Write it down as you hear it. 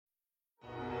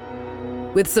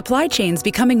With supply chains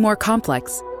becoming more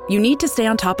complex, you need to stay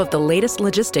on top of the latest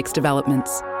logistics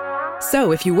developments.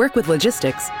 So if you work with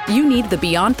logistics, you need the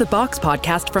Beyond the Box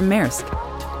podcast from Maersk.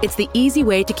 It's the easy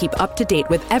way to keep up to date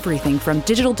with everything from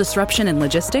digital disruption in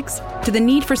logistics to the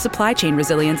need for supply chain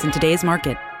resilience in today's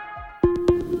market.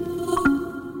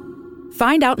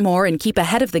 Find out more and keep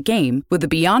ahead of the game with the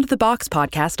Beyond the Box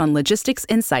podcast on logistics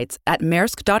insights at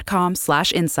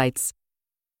maersk.com/insights.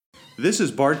 This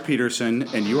is Bart Peterson,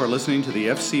 and you are listening to the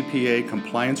FCPA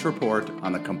Compliance Report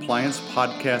on the Compliance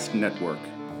Podcast Network.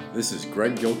 This is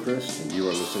Greg Gilchrist, and you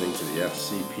are listening to the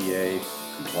FCPA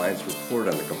Compliance Report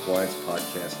on the Compliance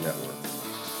Podcast Network.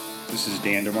 This is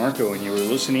Dan DeMarco, and you are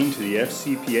listening to the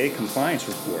FCPA Compliance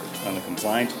Report on the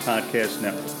Compliance Podcast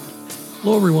Network.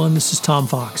 Hello, everyone. This is Tom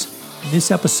Fox. In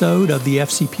this episode of the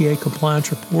FCPA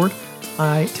Compliance Report,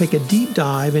 I take a deep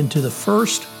dive into the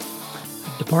first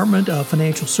Department of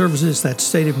Financial Services, that's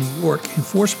State of New York,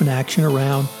 enforcement action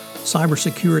around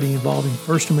cybersecurity involving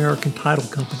First American Title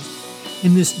Company.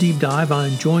 In this deep dive,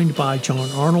 I'm joined by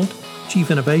John Arnold, Chief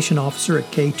Innovation Officer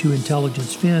at K2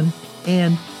 Intelligence Fin,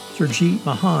 and Surjit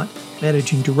Mahant,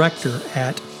 Managing Director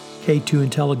at K2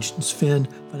 Intelligence Fin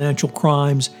Financial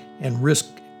Crimes and Risk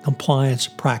Compliance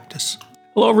Practice.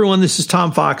 Hello, everyone. This is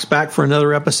Tom Fox back for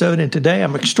another episode, and today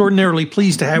I'm extraordinarily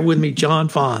pleased to have with me John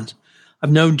Fons.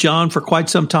 I've known John for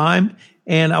quite some time,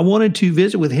 and I wanted to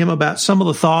visit with him about some of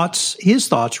the his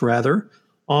thoughts,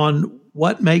 on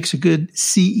what makes a good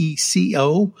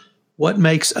CECO, what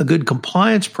makes a good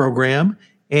compliance program,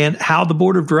 and how the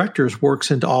board of directors works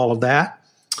into all of that.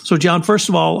 So, John, first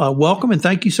of all, welcome, and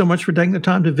thank you so much for taking the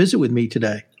time to visit with me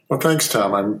today. Well, thanks,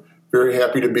 Tom. I'm very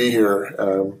happy to be here.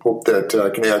 Hope that I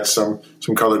can add some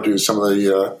color to some of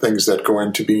the things that go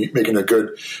into making a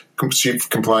good chief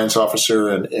compliance officer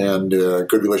and a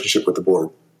good relationship with the board.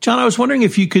 John, I was wondering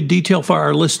if you could detail for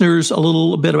our listeners a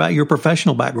little bit about your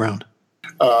professional background.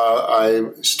 I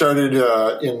started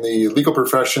in the legal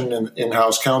profession in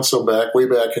in-house counsel way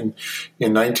back in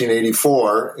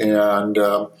 1984, and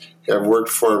have worked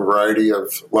for a variety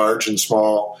of large and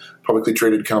small publicly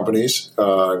traded companies.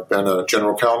 I've been a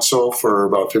general counsel for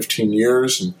about 15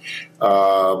 years, and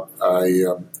I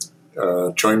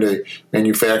joined a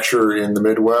manufacturer in the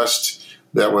Midwest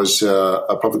that was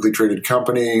a publicly traded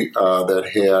company that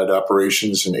had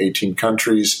operations in 18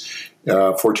 countries,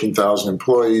 14,000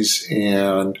 employees,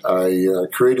 and I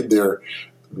created their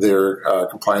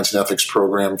compliance and ethics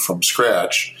program from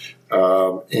scratch,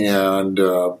 and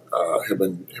have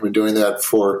been doing that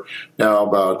for now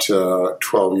about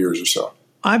 12 years or so.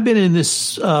 I've been in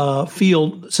this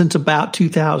field since about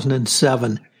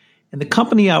 2007, and the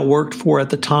company I worked for at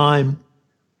the time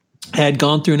had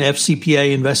gone through an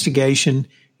FCPA investigation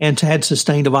and had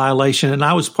sustained a violation, and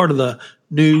I was part of the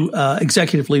new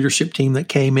executive leadership team that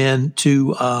came in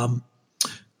to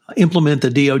implement the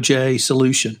DOJ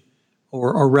solution,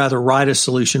 or rather write a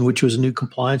solution, which was a new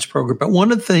compliance program. But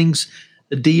one of the things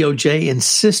the DOJ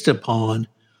insisted upon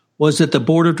was that the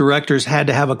board of directors had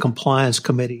to have a compliance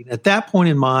committee. At that point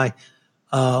in my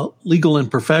legal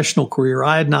and professional career,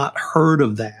 I had not heard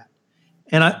of that.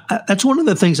 And that's one of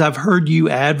the things I've heard you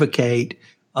advocate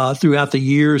throughout the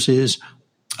years is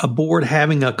a board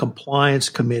having a compliance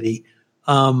committee.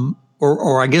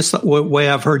 Or I guess the way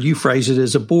I've heard you phrase it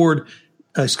is a board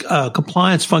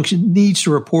compliance function needs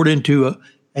to report into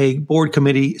a board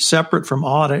committee separate from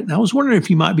audit. And I was wondering if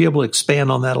you might be able to expand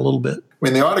on that a little bit. I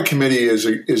mean, the audit committee is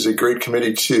a great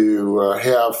committee to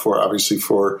have for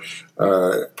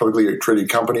publicly traded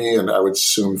company, and I would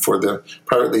assume for the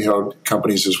privately held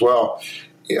companies as well.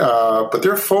 But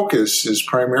their focus is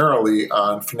primarily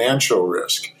on financial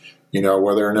risk.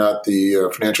 Whether or not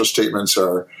the financial statements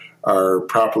are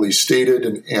properly stated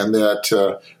and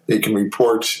that they can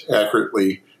report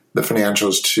accurately the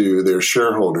financials to their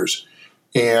shareholders.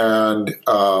 And,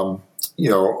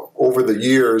 over the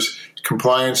years,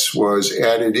 compliance was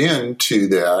added into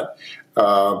that,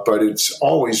 but it's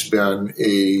always been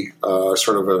a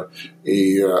sort of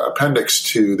a appendix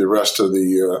to the rest of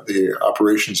the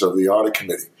operations of the audit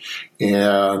committee.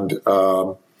 And,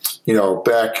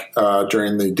 back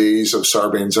during the days of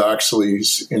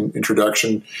Sarbanes-Oxley's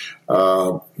introduction,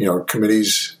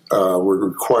 committees were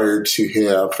required to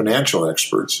have financial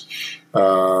experts,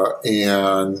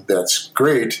 and that's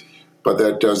great, but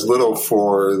that does little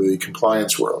for the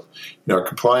compliance world.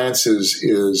 Compliance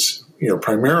is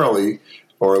primarily,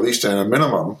 or at least at a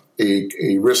minimum,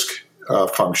 a risk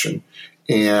function.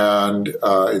 And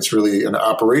it's really an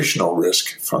operational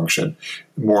risk function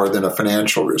more than a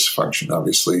financial risk function.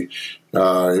 Obviously,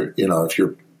 if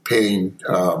you're paying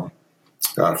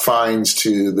fines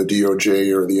to the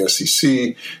DOJ or the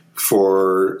SEC,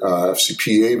 for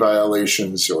FCPA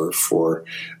violations or for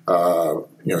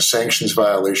sanctions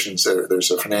violations.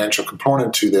 There's a financial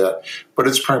component to that, but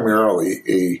it's primarily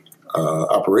a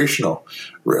operational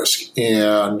risk,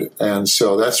 and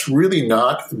so that's really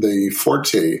not the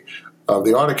forte of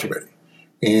the audit committee.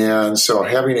 And so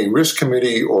having a risk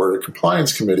committee or a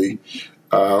compliance committee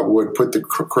would put the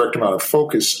correct amount of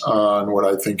focus on what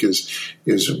I think is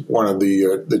one of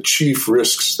the chief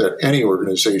risks that any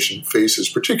organization faces,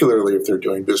 particularly if they're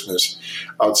doing business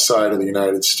outside of the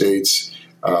United States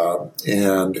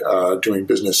and doing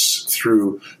business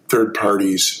through third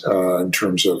parties in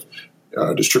terms of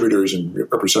distributors and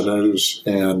representatives.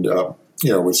 And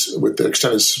with the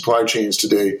extended supply chains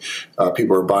today,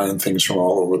 people are buying things from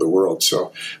all over the world.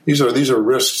 So these are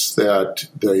risks that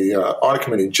the audit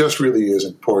committee just really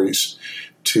isn't poised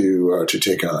to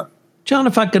take on. John,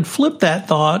 if I could flip that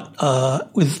thought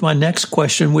with my next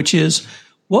question, which is,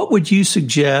 what would you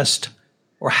suggest,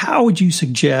 or how would you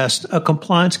suggest a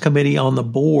compliance committee on the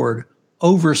board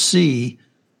oversee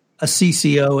a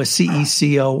CCO, a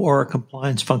CECO, or a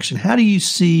compliance function? How do you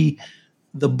see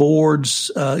the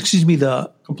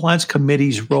the compliance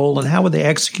committee's role, and how would they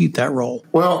execute that role?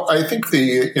 Well, I think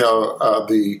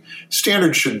the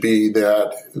standard should be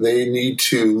that they need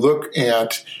to look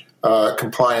at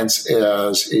compliance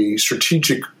as a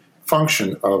strategic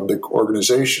function of the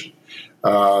organization.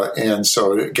 And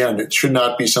so, again, it should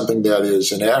not be something that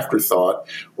is an afterthought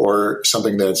or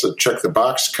something that's a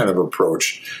check-the-box kind of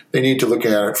approach. They need to look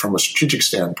at it from a strategic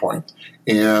standpoint.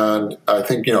 And I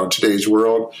think, in today's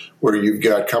world where you've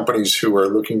got companies who are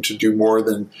looking to do more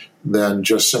than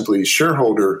just simply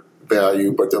shareholder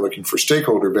value, but they're looking for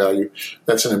stakeholder value,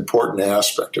 that's an important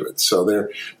aspect of it. So they're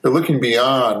looking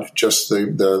beyond just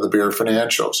the bare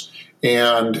financials.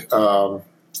 And,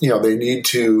 they need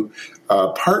to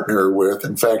partner with,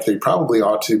 in fact, they probably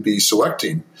ought to be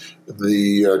selecting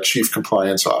the chief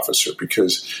compliance officer,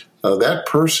 because that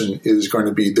person is going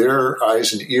to be their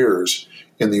eyes and ears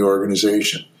in the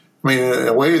organization. I mean, in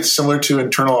a way, it's similar to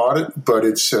internal audit, but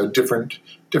it's a different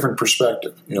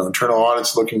perspective. Internal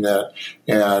audit's looking at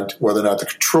whether or not the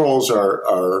controls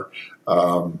are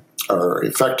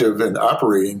effective and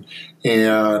operating,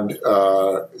 and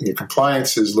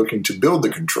compliance is looking to build the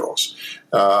controls.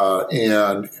 So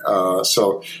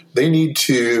they need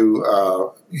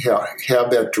to have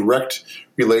that direct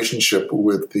relationship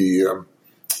with the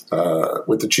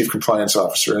chief compliance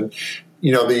officer. And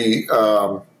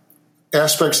the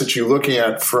aspects that you look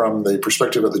at from the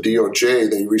perspective of the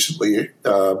DOJ, they recently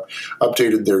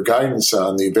updated their guidance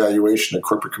on the evaluation of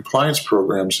corporate compliance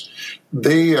programs.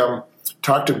 They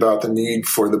talked about the need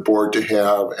for the board to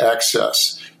have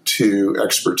access to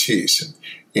expertise.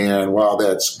 And while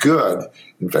that's good,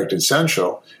 in fact,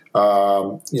 essential,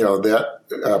 that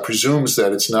presumes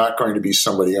that it's not going to be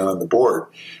somebody on the board.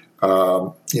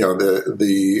 The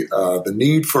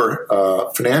need for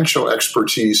financial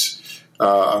expertise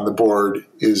on the board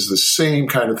is the same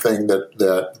kind of thing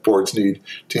that boards need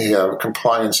to have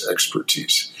compliance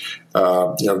expertise.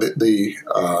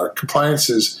 Compliance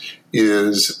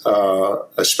is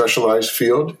a specialized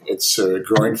field. It's a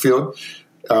growing field.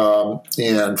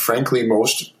 And frankly,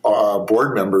 most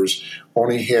board members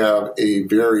only have a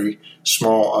very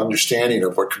small understanding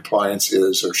of what compliance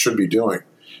is or should be doing.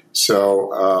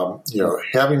 So,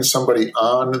 having somebody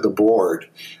on the board,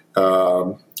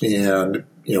 and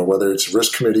whether it's a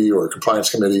risk committee or a compliance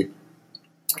committee,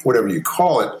 whatever you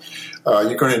call it,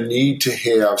 you're going to need to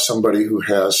have somebody who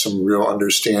has some real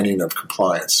understanding of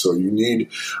compliance. So you need,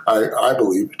 I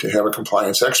believe, to have a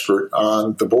compliance expert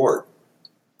on the board.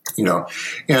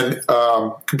 And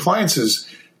compliance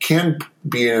can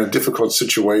be in a difficult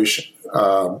situation.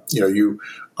 You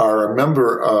are a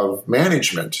member of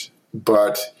management,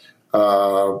 but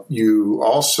you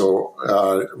also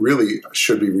really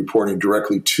should be reporting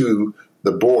directly to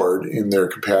the board in their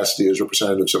capacity as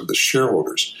representatives of the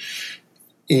shareholders.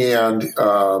 And,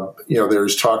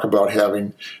 there's talk about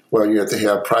you have to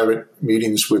have private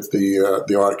meetings with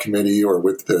the audit committee or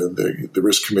with the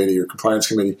risk committee or compliance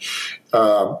committee.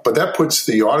 But that puts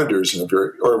the auditors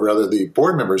the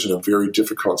board members in a very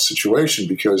difficult situation,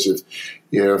 because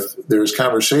if there's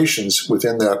conversations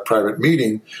within that private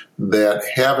meeting that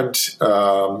haven't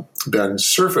been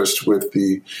surfaced with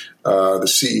the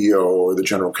CEO or the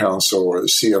general counsel or the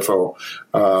CFO,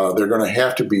 they're going to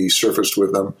have to be surfaced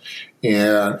with them.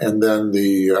 And then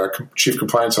the chief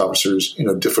compliance officer is in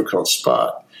a difficult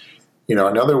spot.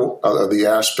 Another of the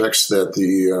aspects that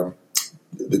the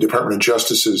Department of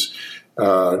Justice's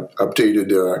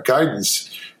updated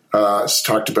guidance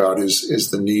talked about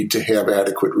is the need to have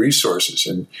adequate resources.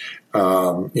 And,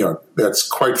 that's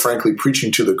quite frankly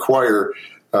preaching to the choir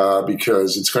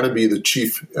because it's going to be the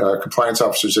chief compliance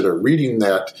officers that are reading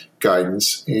that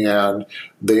guidance, and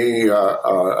they,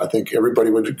 I think everybody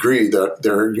would agree that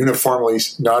they're uniformly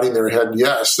nodding their head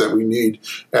yes, that we need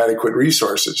adequate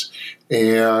resources.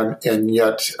 And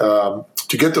yet,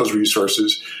 to get those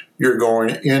resources, you're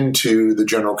going into the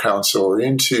general counsel or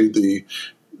into the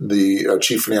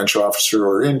chief financial officer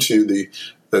or into the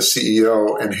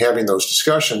CEO and having those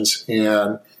discussions.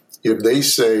 And if they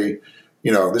say,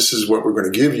 this is what we're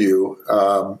going to give you,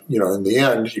 in the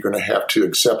end, you're going to have to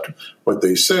accept what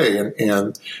they say.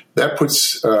 And that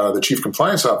puts the chief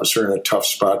compliance officer in a tough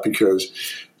spot because,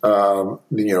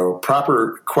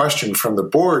 proper question from the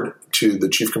board to the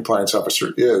chief compliance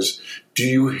officer is, do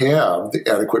you have the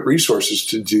adequate resources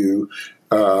to do,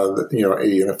 an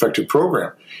effective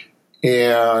program?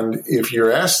 And if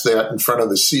you're asked that in front of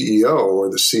the CEO or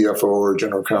the CFO or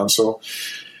general counsel,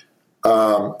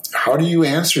 how do you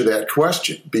answer that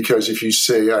question? Because if you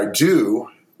say, I do,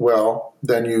 well,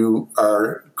 then you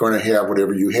are going to have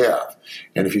whatever you have.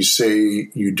 And if you say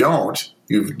you don't,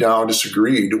 you've now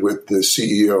disagreed with the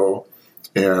CEO,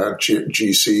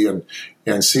 GC,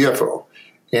 and CFO.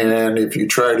 And if you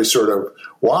try to sort of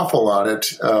waffle on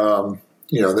it,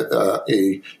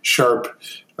 a sharp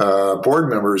board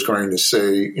member is going to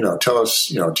say, tell us,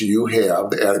 do you have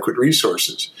the adequate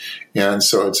resources? And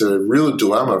so it's a real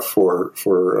dilemma for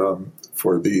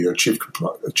the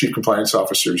chief compliance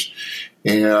officers,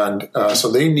 and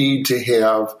so they need to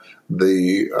have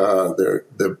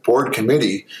the board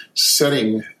committee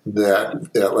setting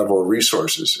that level of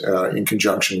resources in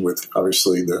conjunction with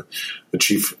obviously the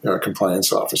chief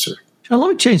compliance officer. Now,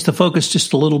 let me change the focus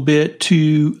just a little bit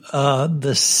to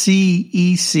the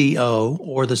CECO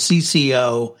or the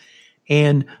CCO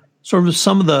and sort of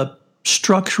some of the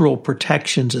structural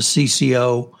protections a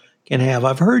CCO can have.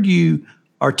 I've heard you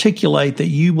articulate that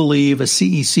you believe a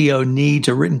CECO needs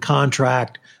a written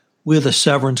contract with a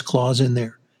severance clause in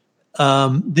there.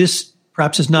 This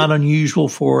perhaps is not unusual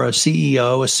for a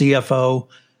CEO, a CFO,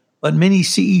 but many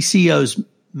CECOs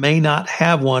may not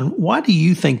have one. Why do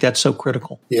you think that's so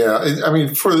critical? Yeah, I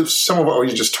mean, for some of what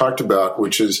we just talked about,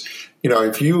 which is,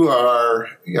 if you are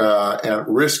at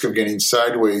risk of getting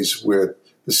sideways with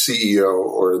the CEO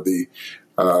or the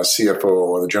CFO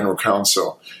or the general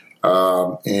counsel,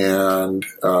 and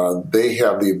they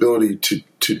have the ability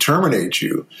to terminate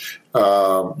you,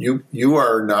 you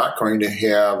are not going to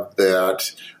have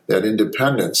that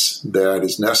independence that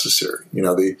is necessary.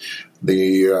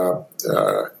 The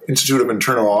Institute of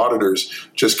Internal Auditors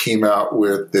just came out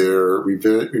with their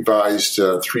revised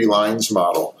 3 lines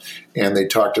model, and they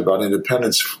talked about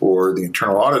independence for the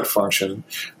internal audit function.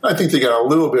 I think they got a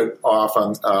little bit off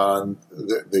on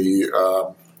the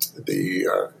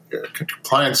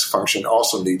compliance function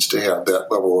also needs to have that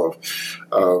level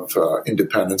of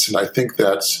independence, and I think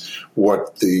that's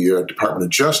what the Department of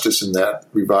Justice in that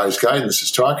revised guidance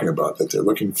is talking about. That they're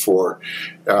looking for,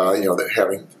 that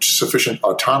having sufficient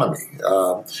autonomy.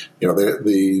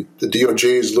 The DOJ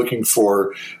is looking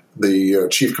for the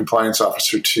chief compliance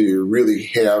officer to really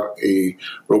have a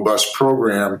robust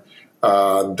program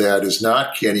that is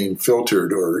not getting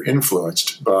filtered or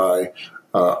influenced by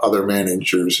other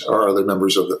managers or other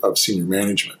members of senior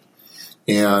management,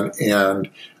 and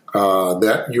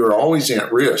that you're always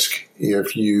at risk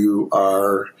if you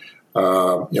are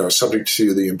subject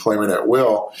to the employment at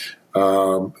will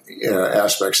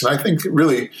aspects. And I think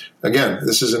really, again,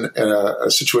 this is a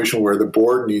situation where the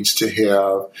board needs to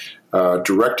have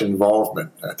direct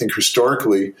involvement. I think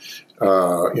historically,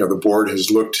 the board has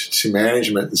looked to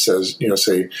management and says,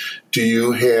 do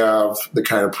you have the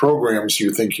kind of programs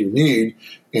you think you need?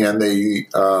 And they,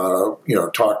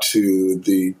 talk to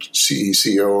the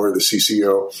CECO or the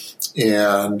CCO,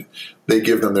 and they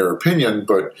give them their opinion.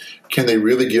 But can they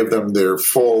really give them their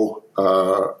full,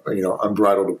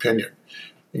 unbridled opinion?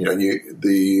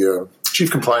 The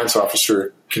chief compliance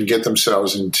officer can get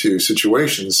themselves into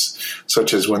situations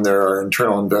such as when there are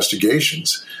internal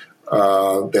investigations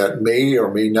that may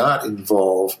or may not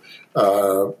involve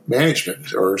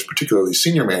management, or particularly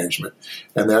senior management,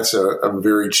 and that's a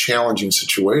very challenging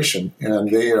situation. And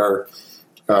they are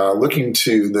looking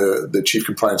to the chief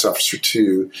compliance officer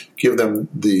to give them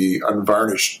the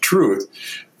unvarnished truth.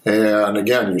 And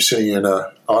again, you're sitting in an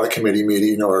audit committee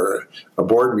meeting or a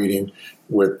board meeting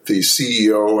with the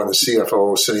CEO and the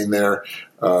CFO sitting there,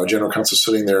 general counsel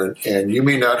sitting there, and you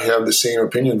may not have the same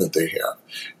opinion that they have.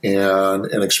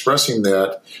 And expressing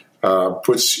that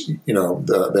puts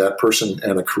that person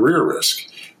at a career risk.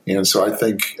 And so I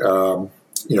think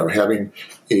having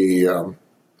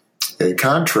a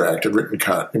contract, a written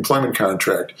employment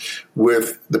contract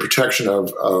with the protection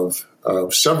of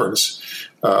severance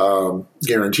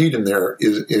guaranteed in there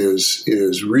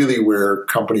is really where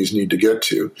companies need to get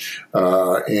to.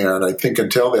 And I think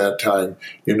until that time,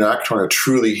 you're not going to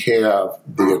truly have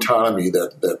the autonomy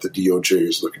that the DOJ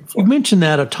is looking for. You mentioned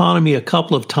that autonomy a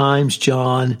couple of times,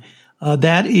 John.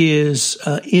 That is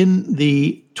in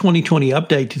the 2020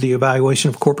 update to the Evaluation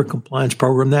of Corporate Compliance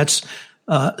Program. That's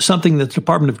something that the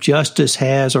Department of Justice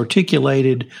has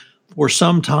articulated for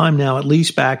some time now, at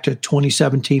least back to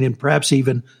 2017 and perhaps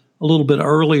even a little bit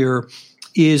earlier.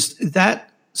 Is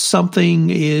that something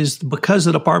because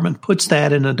the department puts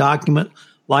that in a document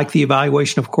like the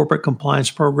Evaluation of Corporate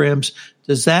Compliance Programs,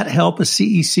 does that help a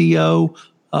CECO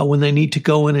when they need to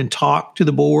go in and talk to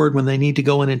the board, when they need to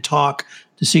go in and talk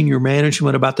to senior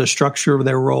management about the structure of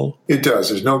their role? It does.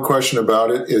 There's no question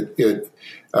about it. It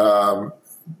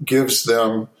gives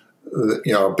them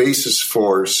a basis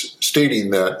for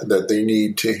stating that they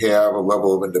need to have a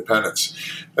level of independence.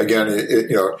 Again,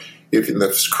 if in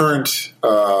the current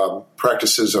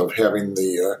practices of having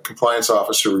the compliance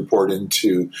officer report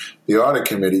into the audit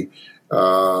committee,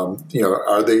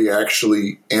 are they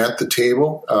actually at the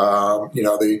table?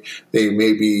 They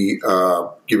may be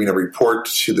giving a report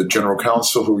to the general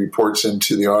counsel who reports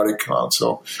into the audit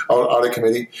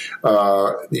committee.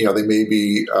 They may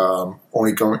be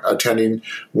only attending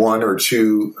one or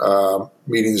two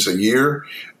meetings a year.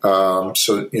 What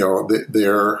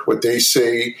they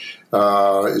say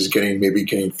is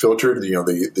getting filtered.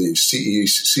 The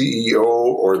CEO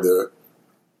or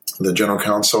the general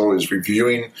counsel is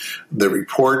reviewing the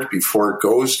report before it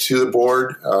goes to the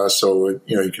board. So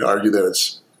you can argue that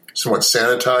it's somewhat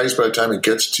sanitized by the time it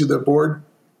gets to the board.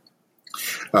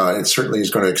 It certainly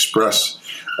is going to express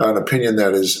an opinion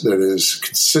that is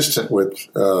consistent with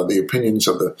the opinions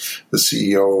of the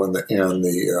CEO and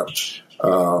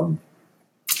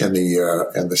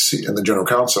the general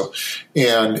counsel.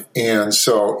 And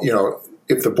so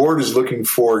if the board is looking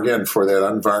for that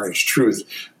unvarnished truth,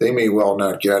 they may well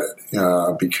not get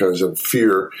it because of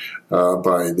fear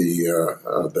by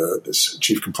the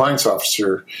chief compliance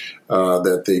officer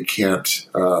that they can't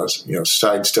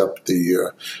sidestep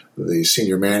the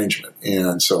senior management.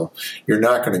 And so you're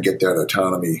not going to get that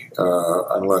autonomy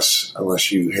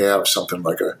unless you have something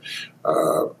like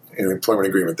an employment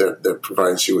agreement that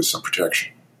provides you with some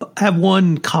protection. I have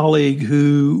one colleague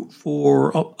who,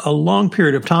 for a long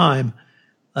period of time,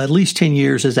 at least 10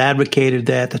 years, has advocated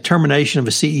that the termination of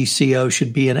a CECO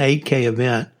should be an 8K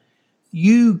event.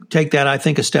 You take that, I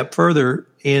think, a step further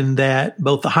in that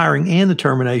both the hiring and the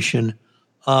termination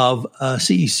of a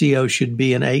CECO should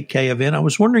be an 8K event. I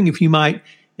was wondering if you might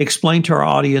explain to our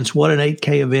audience what an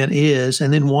 8K event is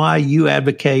and then why you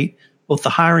advocate both the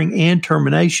hiring and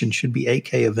termination should be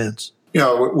 8K events.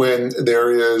 When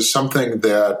there is something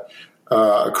that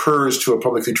occurs to a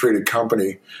publicly traded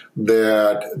company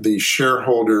that the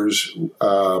shareholders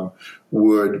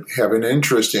would have an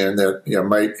interest in that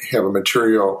might have a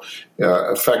material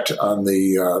effect on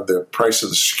the price of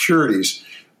the securities,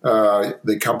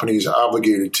 the company is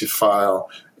obligated to file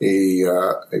a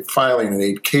filing, an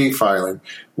 8K filing,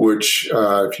 which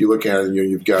if you look at it,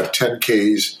 you've got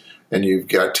 10Ks and you've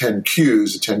got 10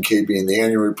 Qs, the 10K being the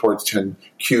annual report, the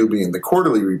 10Q being the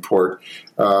quarterly report.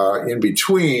 In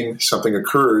between, something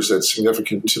occurs that's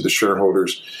significant to the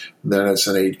shareholders, then it's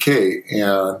an 8K.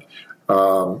 And,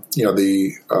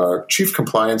 the chief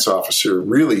compliance officer,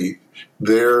 really,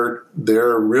 their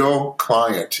real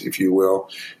client, if you will,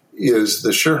 is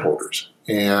the shareholders.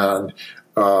 And,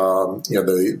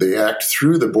 they act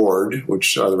through the board,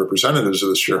 which are the representatives of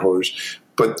the shareholders,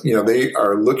 but, they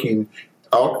are looking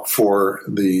out for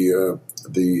the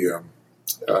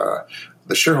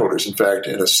shareholders. In fact,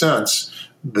 in a sense,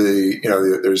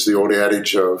 there's the old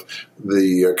adage of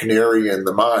the canary in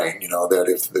the mine. That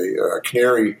if the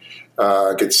canary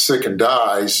gets sick and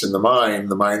dies in the mine,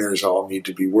 the miners all need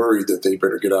to be worried that they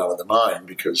better get out of the mine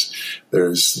because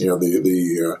there's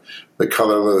the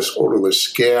colorless,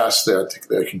 odorless gas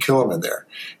that can kill them in there.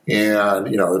 And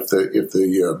if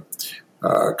the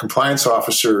compliance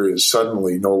officer is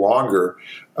suddenly no longer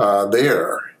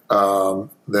there,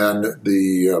 then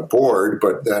the board,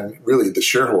 but then really the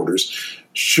shareholders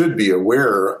should be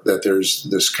aware that there's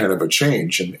this kind of a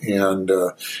change. And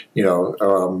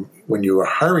when you are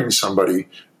hiring somebody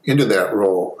into that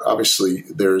role, obviously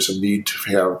there's a need to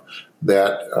have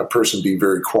that person be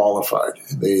very qualified.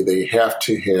 They have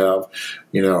to have,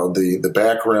 the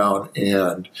background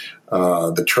and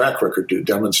the track record to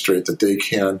demonstrate that they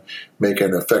can make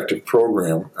an effective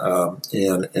program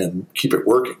and keep it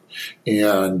working.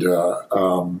 And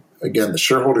again, the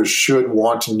shareholders should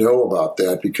want to know about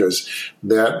that, because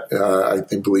that, I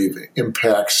believe,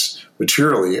 impacts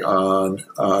materially on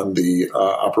the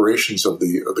operations of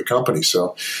the company.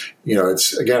 So,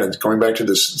 it's going back to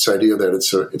this idea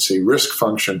that it's a risk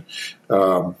function.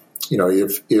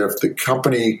 If the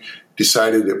company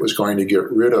decided it was going to get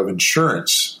rid of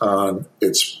insurance on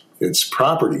its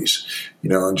properties,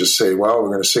 and just say, well, we're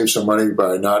going to save some money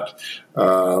by not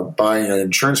buying an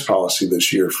insurance policy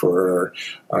this year for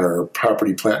our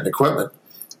property, plant, and equipment.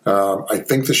 I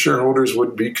think the shareholders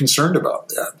would be concerned about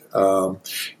that.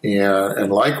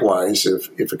 And likewise,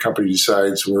 if a company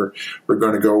decides we're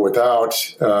going to go without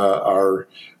our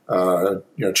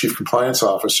chief compliance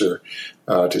officer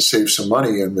to save some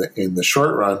money in the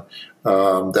short run,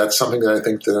 that's something that I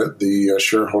think the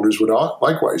shareholders would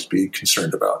likewise be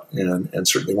concerned about and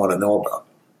certainly want to know about.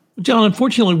 John,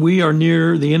 unfortunately, we are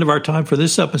near the end of our time for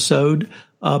this episode,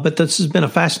 but this has been a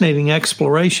fascinating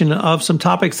exploration of some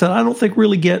topics that I don't think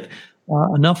really get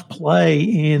enough play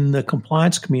in the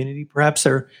compliance community. Perhaps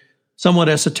they're somewhat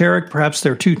esoteric, perhaps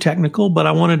they're too technical, but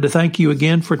I wanted to thank you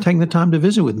again for taking the time to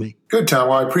visit with me. Good, Tom.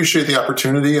 Well, I appreciate the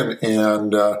opportunity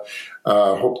and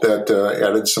hope that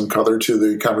added some color to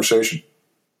the conversation.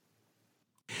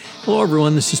 Hello,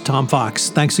 everyone. This is Tom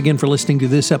Fox. Thanks again for listening to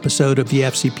this episode of the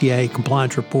FCPA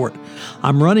Compliance Report.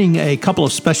 I'm running a couple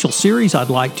of special series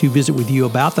I'd like to visit with you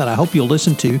about that I hope you'll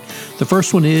listen to. The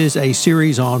first one is a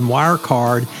series on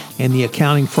Wirecard and the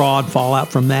accounting fraud fallout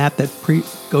from that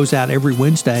goes out every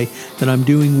Wednesday that I'm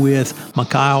doing with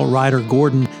Mikhail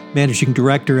Ryder-Gordon, Managing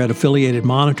Director at Affiliated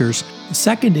Monitors. The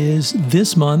second is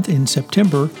this month in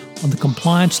September on the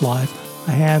Compliance Life,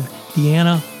 I have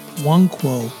Deanna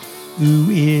Wangquo, who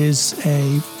is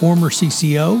a former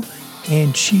CCO,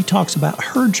 and she talks about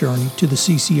her journey to the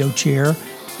CCO chair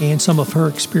and some of her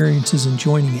experiences in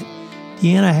joining it.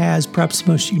 Deanna has perhaps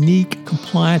the most unique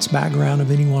compliance background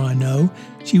of anyone I know.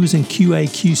 She was in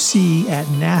QA/QC at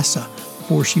NASA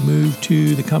before she moved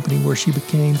to the company where she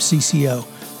became CCO.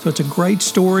 So it's a great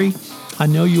story. I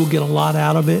know you'll get a lot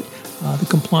out of it. The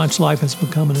Compliance Life has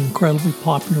become an incredibly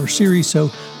popular series,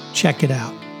 so check it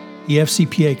out. The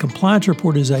FCPA Compliance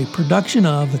Report is a production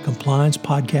of the Compliance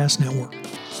Podcast Network.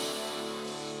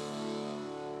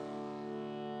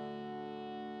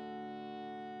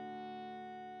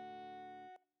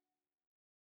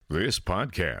 This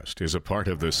podcast is a part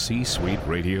of the C-Suite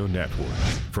Radio Network.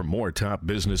 For more top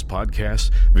business podcasts,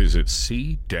 visit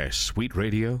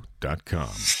c-suiteradio.com.